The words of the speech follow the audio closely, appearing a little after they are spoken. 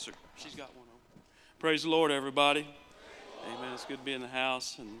She's got one on. Praise the Lord, everybody. Amen. It's good to be in the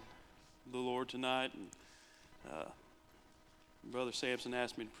house and the Lord tonight. And Brother Sampson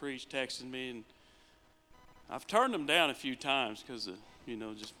asked me to preach, texted me, and I've turned him down a few times because,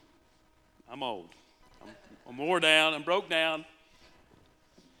 just I'm old. I'm wore down. I'm broke down.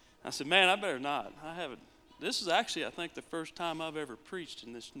 I said, man, I better not. I haven't. This is actually, I think, the first time I've ever preached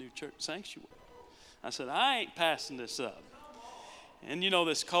in this new church sanctuary. I said, I ain't passing this up. And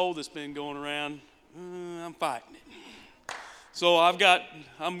this cold that's been going around, I'm fighting it. So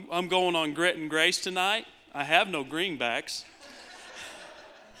I'm going on grit and grace tonight. I have no greenbacks.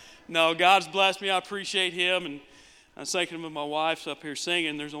 No, God's blessed me. I appreciate Him. And I was thinking of my wife's up here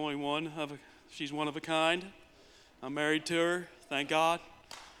singing. There's only one. She's one of a kind. I'm married to her. Thank God.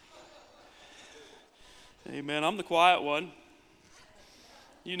 Amen. I'm the quiet one.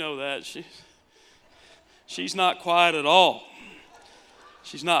 You know that. She's not quiet at all.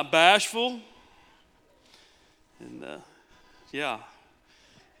 She's not bashful. And,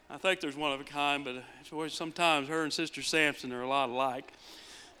 I think there's one of a kind, but sometimes her and Sister Sampson are a lot alike.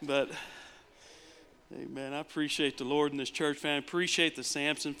 But, amen, I appreciate the Lord and this church family. Appreciate the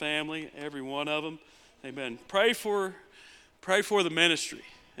Sampson family, every one of them. Amen. Pray for the ministry.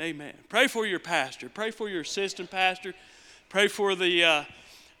 Amen. Pray for your pastor. Pray for your assistant pastor. Pray for the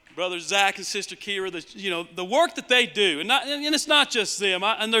Brother Zach and Sister Kira, the work that they do. And it's not just them.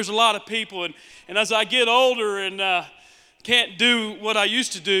 And there's a lot of people. And as I get older and can't do what I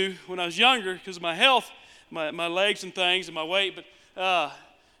used to do when I was younger because of my health, my legs and things and my weight. But,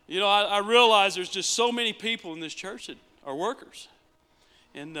 I realize there's just so many people in this church that are workers.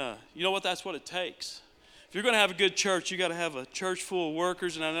 And you know what? That's what it takes. If you're going to have a good church, you got to have a church full of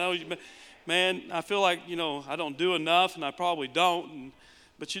workers. And I know, man, I feel like, I don't do enough, and I probably don't.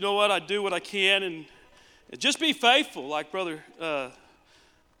 But you know what? I do what I can, and just be faithful, like Brother Caleb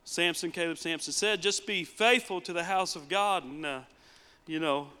Sampson said. Just be faithful to the house of God. And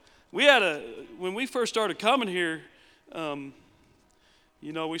when we first started coming here,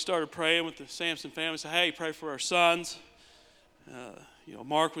 we started praying with the Sampson family. Said, hey, pray for our sons.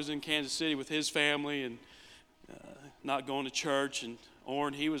 Mark was in Kansas City with his family and not going to church, and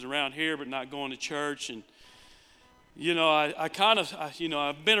Orrin, he was around here but not going to church. And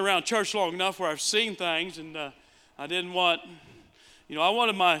I've been around church long enough where I've seen things, and I didn't want, I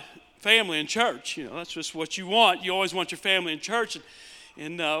wanted my family in church. That's just what you want. You always want your family in church.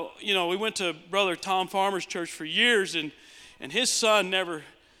 And we went to Brother Tom Farmer's church for years, and his son never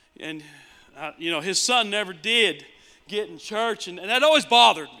did get in church, and that always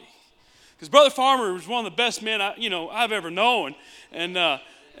bothered me. Because Brother Farmer was one of the best men I've ever known, and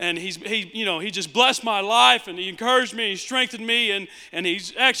he just blessed my life, and he encouraged me, he strengthened me, and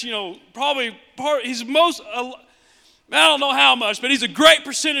he's actually he's most I don't know how much, but he's a great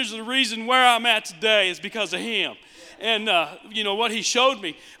percentage of the reason where I'm at today is because of him, and what he showed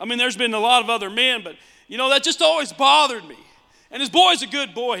me. I mean, there's been a lot of other men, but that just always bothered me. And his boy's a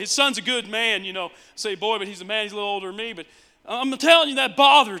good boy. His son's a good man. I say boy, but he's a man. He's a little older than me. But I'm telling you, that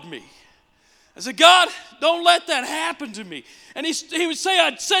bothered me. I said, God, don't let that happen to me. And he would say,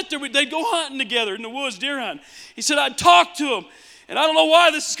 I'd sit there, they'd go hunting together in the woods, deer hunting. He said, I'd talk to him. And I don't know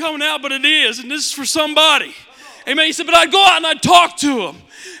why this is coming out, but it is. And this is for somebody. Amen. He said, but I'd go out and I'd talk to him.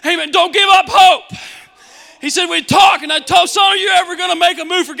 Amen. Don't give up hope. He said, we'd talk, and I'd tell son, are you ever going to make a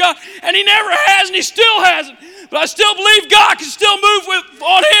move for God? And he never has, and he still hasn't. But I still believe God can still move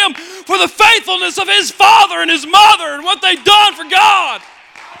on him for the faithfulness of his father and his mother and what they've done for God.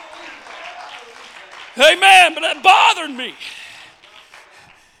 Amen. But that bothered me.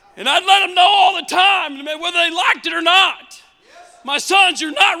 And I'd let them know all the time, whether they liked it or not. My sons,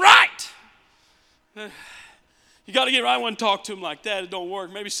 you're not right. You got to get right. I wouldn't talk to them like that. It don't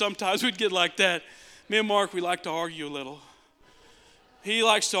work. Maybe sometimes we'd get like that. Me and Mark, we like to argue a little. He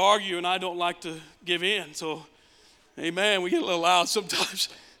likes to argue, and I don't like to give in. So, amen, we get a little loud sometimes.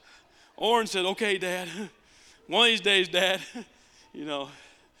 Orrin said, okay, Dad, one of these days, Dad,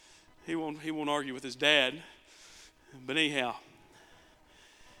 he won't argue with his dad. But anyhow,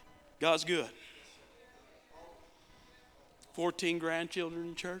 God's good. 14 grandchildren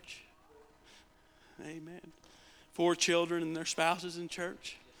in church. Amen. 4 children and their spouses in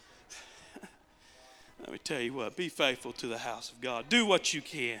church. Let me tell you what, be faithful to the house of God. Do what you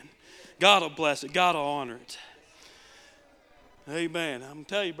can. God will bless it. God will honor it. Amen. I'm going to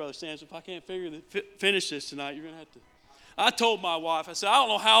tell you, Brother Sampson, if I can't finish this tonight, you're going to have to. I told my wife, I said, I don't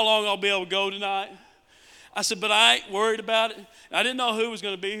know how long I'll be able to go tonight. I said, but I ain't worried about it. I didn't know who was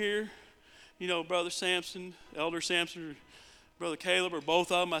going to be here. Brother Sampson, Elder Sampson, or Brother Caleb, or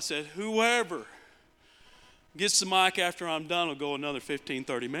both of them. I said, whoever Gets the mic after I'm done, will go another 15,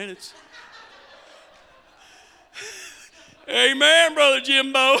 30 minutes. Amen, Brother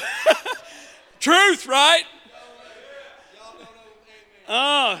Jimbo. Truth, right?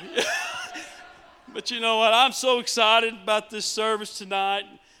 But you know what? I'm so excited about this service tonight.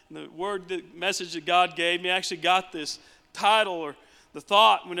 The message that God gave me. I actually got this title or the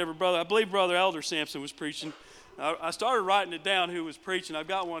thought whenever I believe Brother Elder Sampson was preaching. I started writing it down who was preaching. I've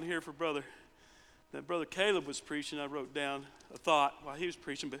got one here for Brother Caleb was preaching. I wrote down a thought while he was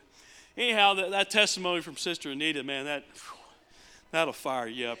preaching. But anyhow, that testimony from Sister Anita, man, that'll fire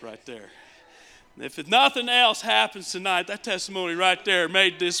you up right there. If nothing else happens tonight, that testimony right there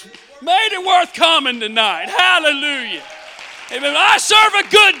made it worth coming tonight. Hallelujah. Amen. I serve a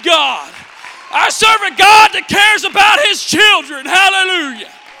good God. I serve a God that cares about His children.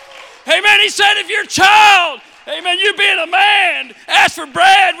 Hallelujah. Amen. He said, if your child, amen, you being a man, ask for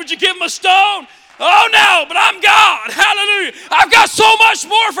bread, would you give him a stone? Oh no, but I'm God. Hallelujah. I've got so much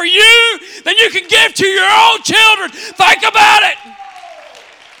more for you than you can give to your own children. Think about it.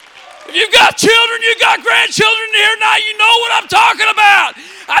 If you've got children, you've got grandchildren here now, you know what I'm talking about.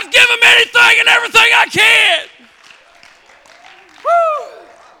 I'd give them anything and everything I can. Woo.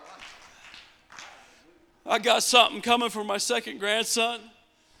 I got something coming for my second grandson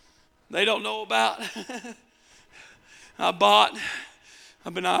they don't know about. I've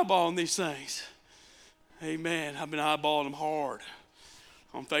been eyeballing these things. Amen. I've been eyeballing them hard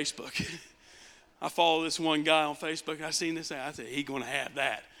on Facebook. I follow this one guy on Facebook, and I seen this thing. I said, he's going to have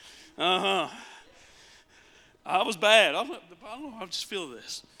that. I was bad. I don't know. I just feel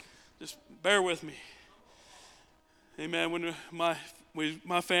this. Just bear with me. Amen. When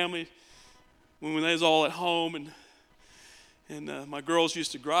my family, when they was all at home, and my girls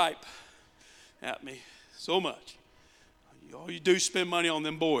used to gripe at me so much. All you do is spend money on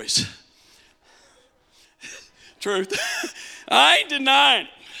them boys. Truth. I ain't denying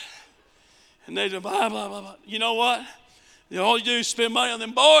it. And they do blah, blah, blah, blah. You know what? All you do is spend money on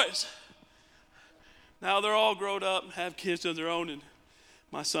them boys. Now they're all grown up and have kids of their own, and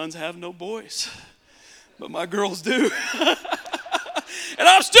my sons have no boys. But my girls do. And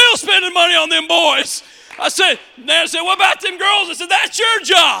I'm still spending money on them boys. Nana said, what about them girls? I said, that's your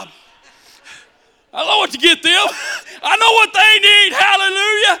job. I know what to get them. I know what they need.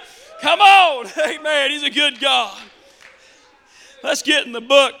 Hallelujah. Come on. Amen. He's a good God. Let's get in the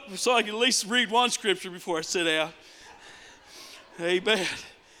book so I can at least read one scripture before I sit down. Amen.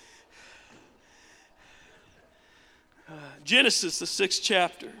 Genesis, the 6th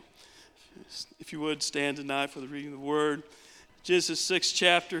chapter. If you would, stand tonight for the reading of the word. Genesis, 6th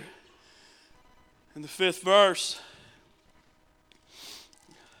chapter, and the 5th verse.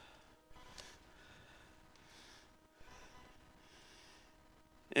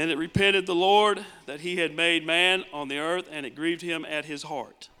 And it repented the Lord that he had made man on the earth, and it grieved him at his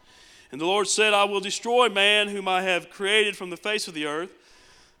heart. And the Lord said, I will destroy man whom I have created from the face of the earth,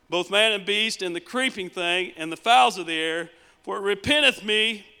 both man and beast, and the creeping thing, and the fowls of the air, for it repenteth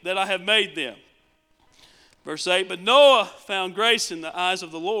me that I have made them. Verse 8, but Noah found grace in the eyes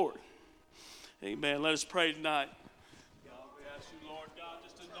of the Lord. Amen. Let us pray tonight. God, we ask you, Lord, God,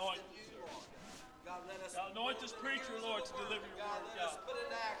 just anoint this preacher, Lord, to deliver your word, God.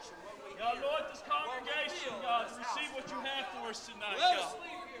 God, anoint this congregation, God, to receive what you have for us tonight, God.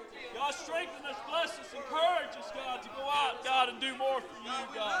 God, strengthen us, bless us, encourage us, God, to go out, God, and do more for you,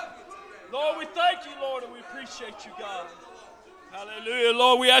 God. Lord, we thank you, Lord, and we appreciate you, God. Hallelujah.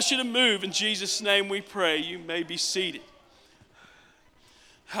 Lord, we ask you to move. In Jesus' name we pray. You may be seated.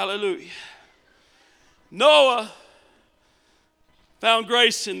 Hallelujah. Noah found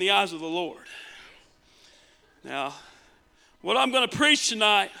grace in the eyes of the Lord. Now, what I'm going to preach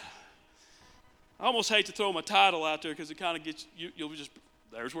tonight, I almost hate to throw my title out there because it kind of gets, you'll just,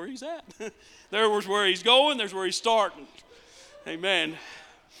 there's where he's at. There's where he's going. There's where he's starting. Amen.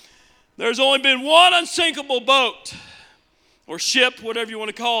 There's only been one unsinkable boat or ship, whatever you want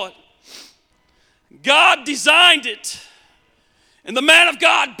to call it. God designed it, and the man of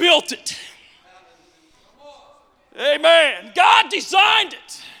God built it. Amen. God designed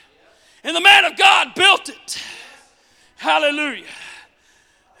it, and the man of God built it. Hallelujah.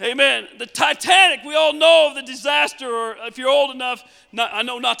 Amen. The Titanic, we all know of the disaster, or if you're old enough, I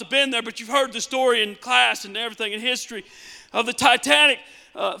know not to been there, but you've heard the story in class and everything in history of the Titanic.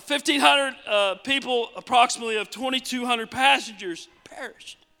 1,500 people, approximately of 2,200 passengers,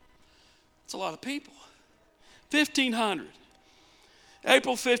 perished. That's a lot of people. 1,500.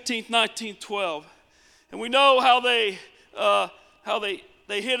 April 15th, 1912. And we know how they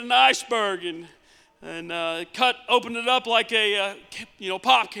hit an iceberg and opened it up like a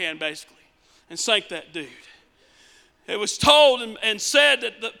pop can basically, and sank that dude. It was told and said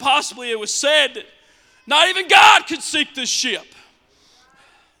that possibly it was said that not even God could sink this ship.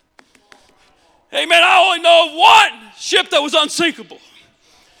 Amen. I only know of one ship that was unsinkable.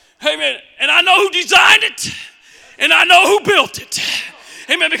 Amen. And I know who designed it, and I know who built it.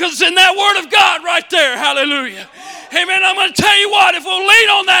 Amen. Because it's in that word of God right there. Hallelujah. Amen. I'm going to tell you what, if we'll lean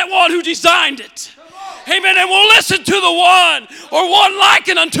on that one who designed it, amen, and we'll listen to the one or one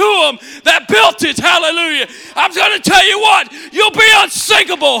likened unto him that built it, hallelujah, I'm going to tell you what, you'll be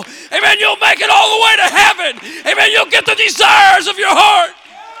unsinkable. Amen. You'll make it all the way to heaven. Amen. You'll get the desires of your heart.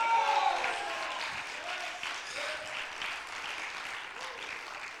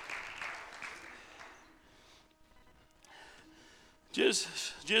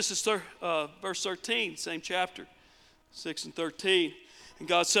 Genesis verse 13, same chapter, 6 and 13. And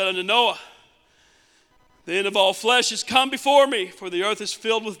God said unto Noah, the end of all flesh is come before me, for the earth is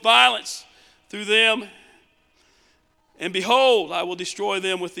filled with violence through them. And behold, I will destroy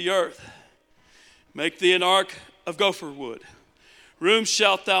them with the earth. Make thee an ark of gopher wood. Rooms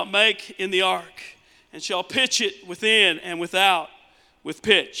shalt thou make in the ark, and shall pitch it within and without with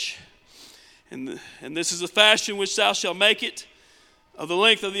pitch. And this is the fashion which thou shalt make it. Of the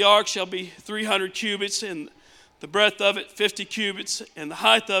length of the ark shall be 300 cubits, and the breadth of it 50 cubits, and the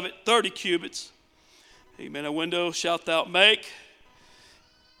height of it 30 cubits. Amen. A window shalt thou make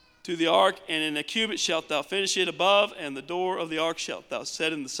to the ark, and in a cubit shalt thou finish it above, and the door of the ark shalt thou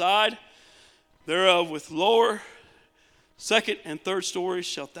set in the side thereof with lower, second, and third stories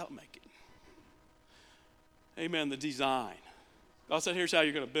shalt thou make it. Amen. The design. God said, here's how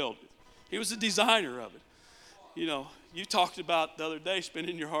you're going to build it. He was the designer of it. You know, you talked about the other day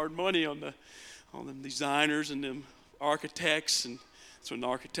spending your hard money on the designers and them architects, and that's what an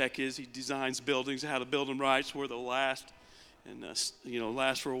architect is. He designs buildings, how to build them right, so where they'll last, and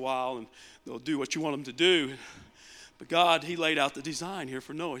last for a while, and they'll do what you want them to do. But God, He laid out the design here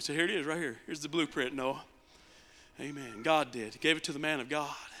for Noah. He said, here it is, right here. Here's the blueprint, Noah. Amen. God did. He gave it to the man of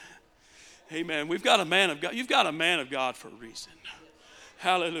God. Amen. We've got a man of God. You've got a man of God for a reason.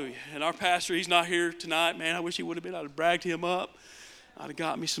 Hallelujah. And our pastor, he's not here tonight. Man, I wish he would have been. I'd have bragged him up. I'd have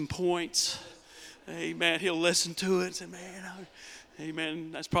got me some points. Amen. He'll listen to it and say, man,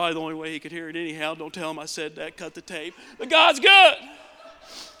 amen. That's probably the only way he could hear it anyhow. Don't tell him I said that. Cut the tape. But God's good.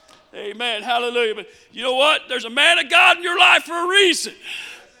 Amen. Hallelujah. But you know what? There's a man of God in your life for a reason.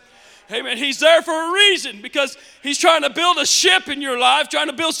 Amen. He's there for a reason, because He's trying to build a ship in your life, trying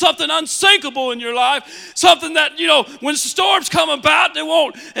to build something unsinkable in your life, something that, when storms come about, they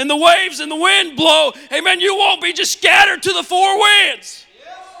won't, and the waves and the wind blow, amen, you won't be just scattered to the four winds.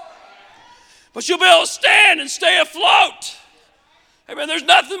 But you'll be able to stand and stay afloat. Amen. There's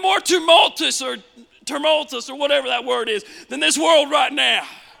nothing more tumultuous or whatever that word is than this world right now.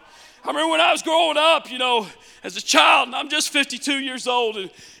 I remember when I was growing up, as a child, and I'm just 52 years old,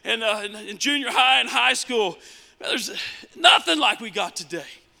 and in junior high and high school, there's nothing like we got today.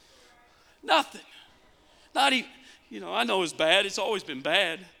 Nothing. Not even, I know it's bad. It's always been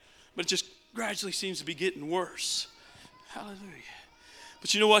bad, but it just gradually seems to be getting worse. Hallelujah.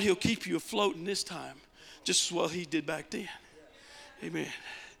 But you know what? He'll keep you afloat in this time, just as well He did back then. Amen.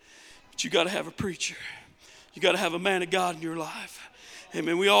 But you got to have a preacher. You got to have a man of God in your life.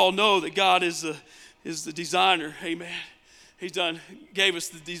 Amen. We all know that God is the designer. Amen. He's gave us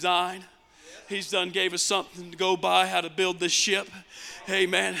the design. He's gave us something to go by, how to build this ship.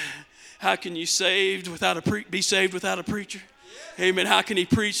 Amen. How can you be saved without a preacher? Amen. How can he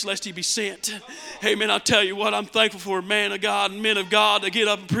preach lest he be sent? Amen. I'll tell you what, I'm thankful for a man of God and men of God to get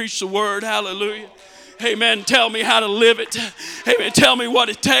up and preach the word. Hallelujah. Amen. Tell me how to live it. Amen. Tell me what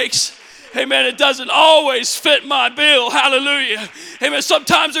it takes. Amen. It doesn't always fit my bill. Hallelujah. Amen.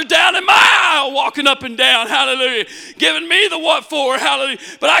 Sometimes they're down in my aisle walking up and down. Hallelujah. Giving me the what for. Hallelujah.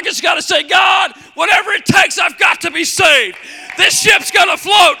 But I just got to say, God, whatever it takes, I've got to be saved. This ship's going to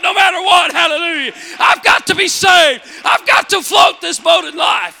float no matter what. Hallelujah. I've got to be saved. I've got to float this boat in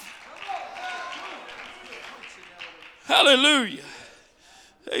life. Hallelujah.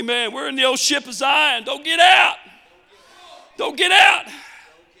 Amen. We're in the old ship of Zion. Don't get out. Don't get out.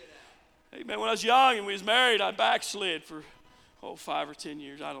 Amen. When I was young and we was married, I backslid for 5 or 10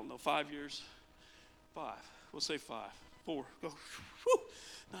 years. I don't know, 5 years. 5. We'll say 5. 4. Go. Whew.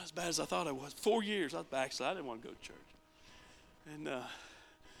 Not as bad as I thought I was. 4 years I backslid. I didn't want to go to church. And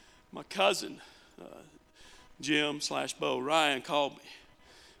my cousin, Jim/Bo, Ryan, called me.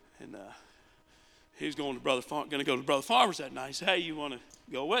 And he was going to go to Brother Farmer's that night. He said, hey, you want to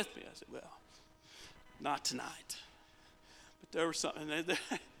go with me? I said, well, not tonight. But there was something.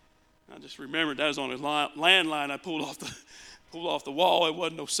 I just remembered that was on a landline I pulled off the wall. It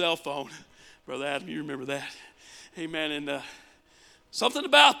wasn't no cell phone. Brother Adam, you remember that. Amen. And something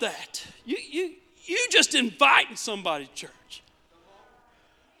about that. You just inviting somebody to church.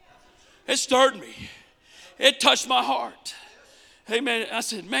 It stirred me. It touched my heart. Amen. I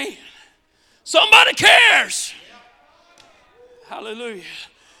said, man, somebody cares. Hallelujah.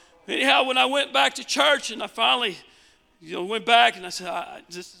 Anyhow, when I went back to church and I finally, went back and I said,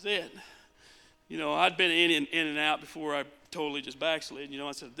 this is it. I'd been in and out before I totally just backslid.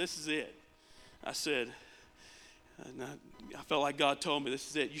 I said, this is it. I said, I felt like God told me, this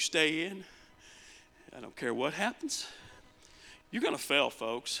is it. You stay in. I don't care what happens. You're going to fail,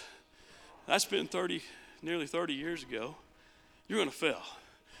 folks. That's been nearly 30 years ago. You're going to fail.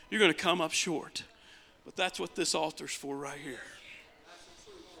 You're going to come up short. But that's what this altar's for right here.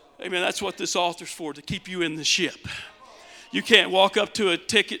 Amen. That's what this altar's for, to keep you in the ship. You can't walk up to a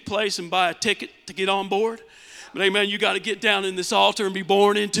ticket place and buy a ticket to get on board. But amen, you got to get down in this altar and be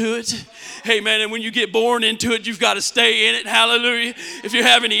born into it. Amen. And when you get born into it, you've got to stay in it. Hallelujah. If you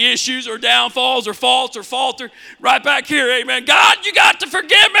have any issues or downfalls or faults or falter, right back here. Amen. God, you got to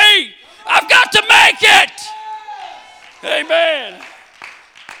forgive me. I've got to make it. Amen.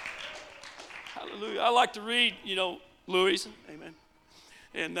 Hallelujah. I like to read, Louis. Amen.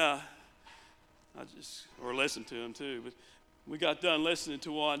 And or listen to him too. But we got done listening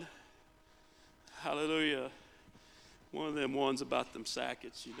to one. Hallelujah. One of them ones about them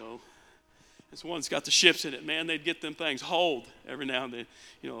sackets, This one's got the ships in it. Man, they'd get them things holed every now and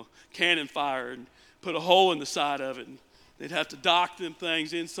then, cannon fire, and put a hole in the side of it. And they'd have to dock them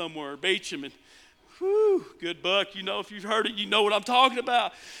things in somewhere, beach them, and whew, good book. If you've heard it, you know what I'm talking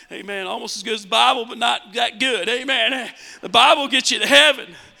about. Amen. Almost as good as the Bible, but not that good. Amen. The Bible gets you to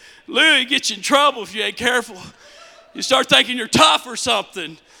heaven. Louis gets you in trouble if you ain't careful. You start thinking you're tough or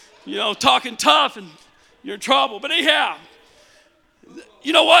something, talking tough, and you're in trouble. But anyhow,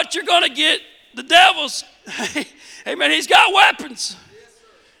 you know what? You're going to get the devil's. Amen. He's got weapons.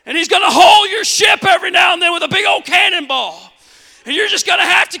 And he's going to hold your ship every now and then with a big old cannonball. And you're just going to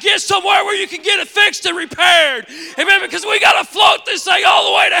have to get somewhere where you can get it fixed and repaired. Amen. Because we got to float this thing all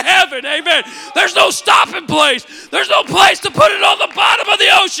the way to heaven. Amen. There's no stopping place. There's no place to put it on the bottom of the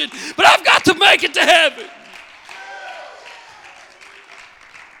ocean. But I've got to make it to heaven.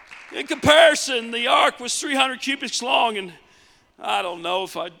 In comparison, the ark was 300 cubits long, and I don't know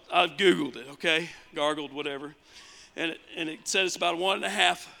if I've Googled it, okay? Gargled, whatever. And it said it's about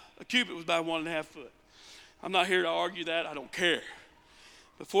a cubit was about 1.5 foot. I'm not here to argue that. I don't care.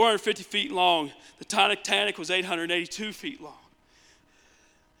 But 450 feet long, the Titanic was 882 feet long.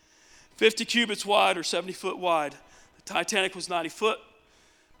 50 cubits wide or 70 foot wide. The Titanic was 90 foot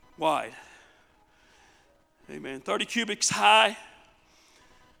wide. Amen. 30 cubits high.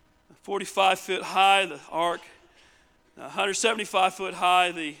 45 foot high, the ark. 175 foot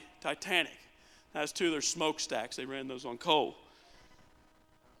high, the Titanic. That's two of their smokestacks. They ran those on coal.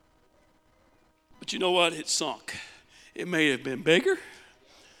 But you know what? It sunk. It may have been bigger.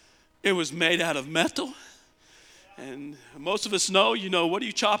 It was made out of metal. And most of us know, what do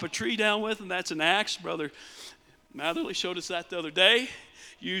you chop a tree down with? And that's an axe. Brother Matherly showed us that the other day.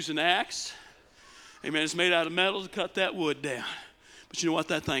 Use an axe. Amen. It's made out of metal to cut that wood down. But you know what?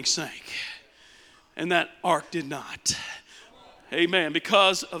 That thing sank. And that ark did not. Amen.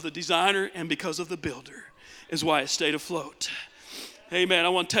 Because of the designer and because of the builder is why it stayed afloat. Amen. I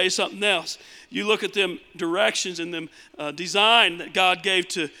want to tell you something else. You look at them directions and them design that God gave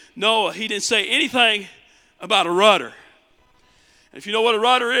to Noah. He didn't say anything about a rudder. And if you know what a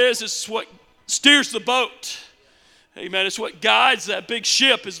rudder is, it's what steers the boat. Amen. It's what guides that big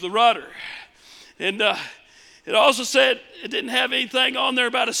ship is the rudder. And it also said it didn't have anything on there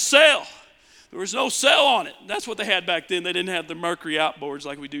about a sail. There was no sail on it. That's what they had back then. They didn't have the Mercury outboards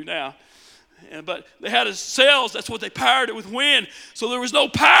like we do now. But they had sails. That's what they powered it with wind. So there was no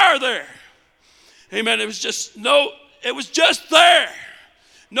power there. Amen. It was just there.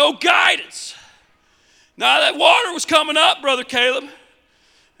 No guidance. Now that water was coming up, Brother Caleb.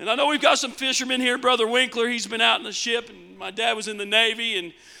 And I know we've got some fishermen here. Brother Winkler, he's been out in the ship. And my dad was in the Navy.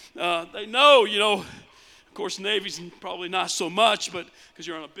 And they know, of course, Navy's probably not so much, but because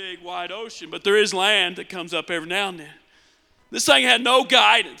you're on a big, wide ocean. But there is land that comes up every now and then. This thing had no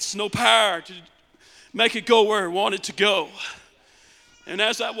guidance, no power to make it go where it wanted to go. And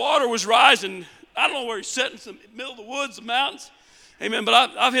as that water was rising, I don't know where he's sitting, in the middle of the woods, the mountains. Amen.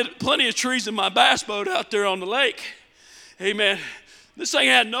 But I've hit plenty of trees in my bass boat out there on the lake. Amen. This thing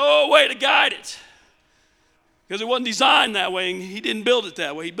had no way to guide it because it wasn't designed that way, and he didn't build it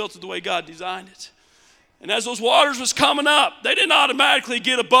that way. He built it the way God designed it. And as those waters was coming up, they didn't automatically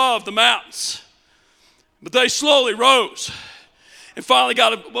get above the mountains, but they slowly rose and finally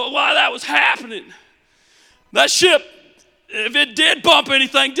got while that was happening, That ship, if it did bump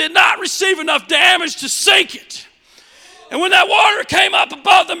anything, did not receive enough damage to sink it. And when that water came up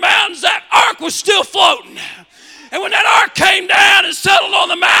above the mountains, that ark was still floating. And when that ark came down and settled on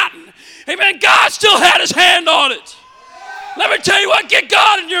the mountain, amen, God still had his hand on it. Let me tell you what, get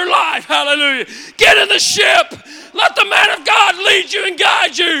God in your life, hallelujah. Get in the ship. Let the man of God lead you and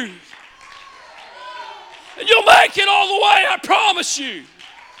guide you. And you'll make it all the way, I promise you.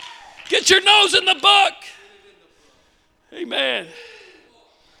 Get your nose in the book. Amen.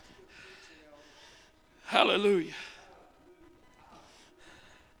 Hallelujah.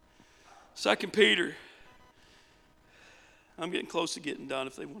 2 Peter. I'm getting close to getting done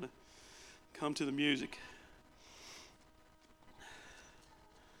if they want to come to the music.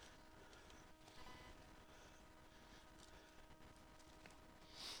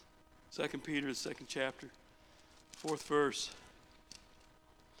 Second Peter, the 2nd chapter, 4th verse.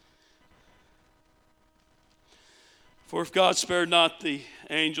 For if God spared not the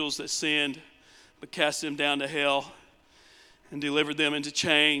angels that sinned, but cast them down to hell, and delivered them into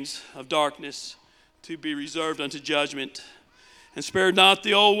chains of darkness to be reserved unto judgment, and spared not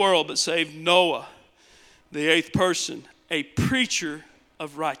the whole world, but saved Noah, the 8th person, a preacher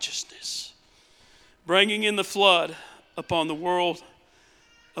of righteousness, bringing in the flood upon the world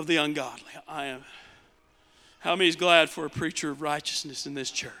of the ungodly. How many is glad for a preacher of righteousness in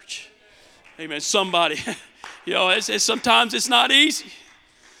this church? Amen. Somebody, sometimes it's not easy.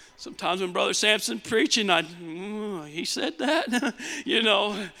 Sometimes when Brother Samson preaching, he said that,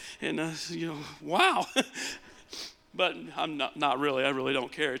 wow. But I'm not really. I really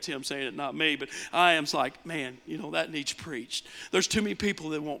don't care. It's him saying it, not me. But I am like, man, that needs preached. There's too many people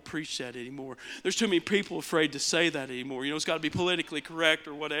that won't preach that anymore. There's too many people afraid to say that anymore. It's got to be politically correct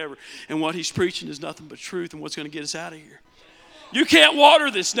or whatever. And what he's preaching is nothing but truth and what's going to get us out of here. You can't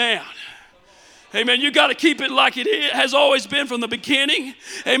water this down. Amen. You got to keep it like it has always been from the beginning.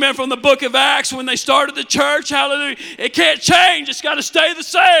 Amen. From the book of Acts when they started the church. Hallelujah. It can't change. It's got to stay the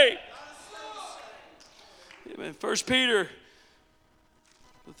same. Amen. 1 Peter,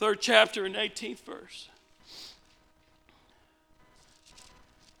 the 3rd chapter and 18th verse.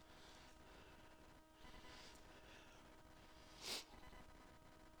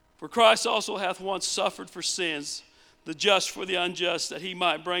 For Christ also hath once suffered for sins, the just for the unjust, that he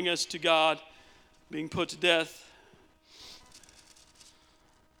might bring us to God, being put to death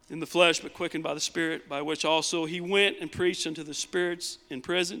in the flesh, but quickened by the Spirit, by which also he went and preached unto the spirits in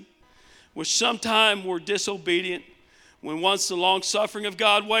prison, which sometime were disobedient, when once the long suffering of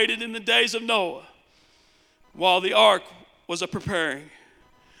God waited in the days of Noah, while the ark was a preparing,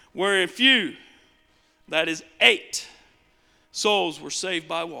 wherein few, that is 8, souls were saved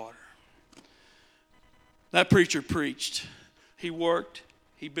by water. That preacher preached. He worked,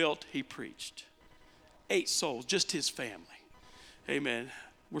 he built, he preached. 8 souls, just his family. Amen.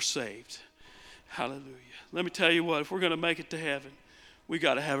 We're saved. Hallelujah. Let me tell you what, if we're going to make it to heaven, we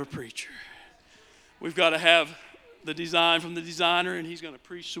got to have a preacher. We've got to have the design from the designer, and he's going to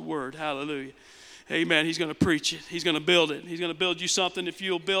preach the word. Hallelujah. Amen. He's going to preach it. He's going to build it. He's going to build you something if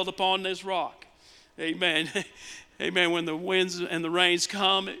you'll build upon this rock. Amen. Amen. When the winds and the rains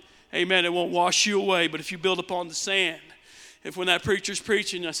come, amen, it won't wash you away. But if you build upon the sand, if when that preacher's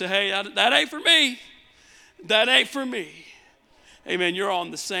preaching, I say, hey, that ain't for me. That ain't for me. Amen. You're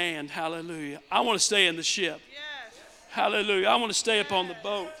on the sand. Hallelujah. I want to stay in the ship. Yes. Hallelujah. I want to stay up on the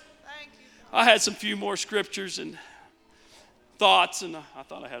boat. Thank you. I had some few more scriptures and thoughts, and I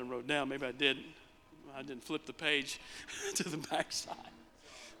thought I had them wrote down. Maybe I didn't. I didn't flip the page to the backside.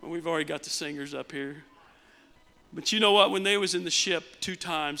 Well, we've already got the singers up here. But you know what? When they was in the ship 2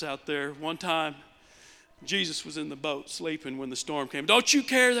 times out there, one time Jesus was in the boat sleeping when the storm came. Don't you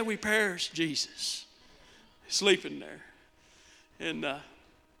care that we perish, Jesus? Sleeping there. And now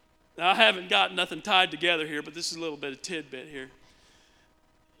I haven't got nothing tied together here, but this is a little bit of tidbit here.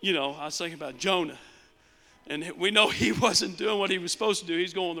 I was thinking about Jonah. And we know he wasn't doing what he was supposed to do.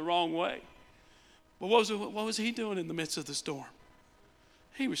 He's going the wrong way. But what was he doing in the midst of the storm?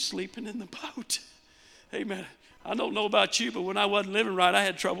 He was sleeping in the boat. Amen. I don't know about you, but when I wasn't living right, I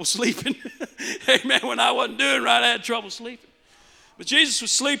had trouble sleeping. Amen. When I wasn't doing right, I had trouble sleeping. But Jesus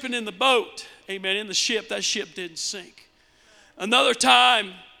was sleeping in the boat. Amen. In the ship. That ship didn't sink. Another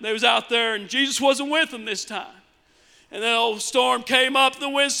time, they was out there, and Jesus wasn't with them this time. And that old storm came up, and the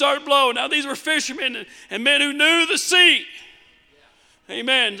wind started blowing. Now, these were fishermen and men who knew the sea.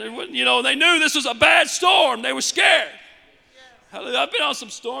 Amen. They knew this was a bad storm. They were scared. I've been on some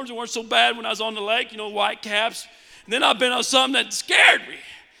storms that weren't so bad when I was on the lake, white caps. And then I've been on some that scared me,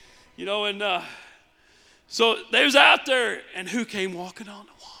 so they was out there, and who came walking on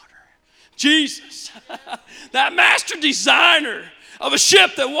the water? Jesus, that master designer of a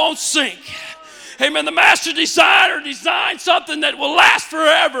ship that won't sink. Amen. The master designer designed something that will last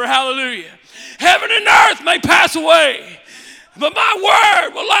forever. Hallelujah. Heaven and earth may pass away, but my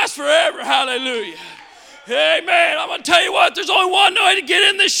word will last forever. Hallelujah. Amen. I'm going to tell you what, there's only one way to get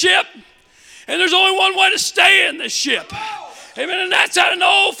in this ship, and there's only one way to stay in this ship. Amen. And that's at an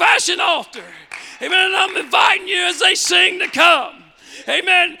old-fashioned altar. Amen. And I'm inviting you as they sing to come.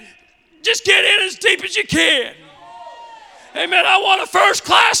 Amen. Just get in as deep as you can. Amen. I want a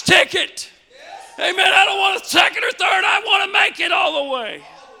first-class ticket. Amen. I don't want a second or third. I want to make it all the way.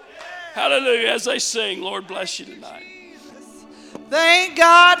 Hallelujah. As they sing, Lord bless you tonight. Thank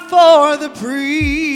God for the priest.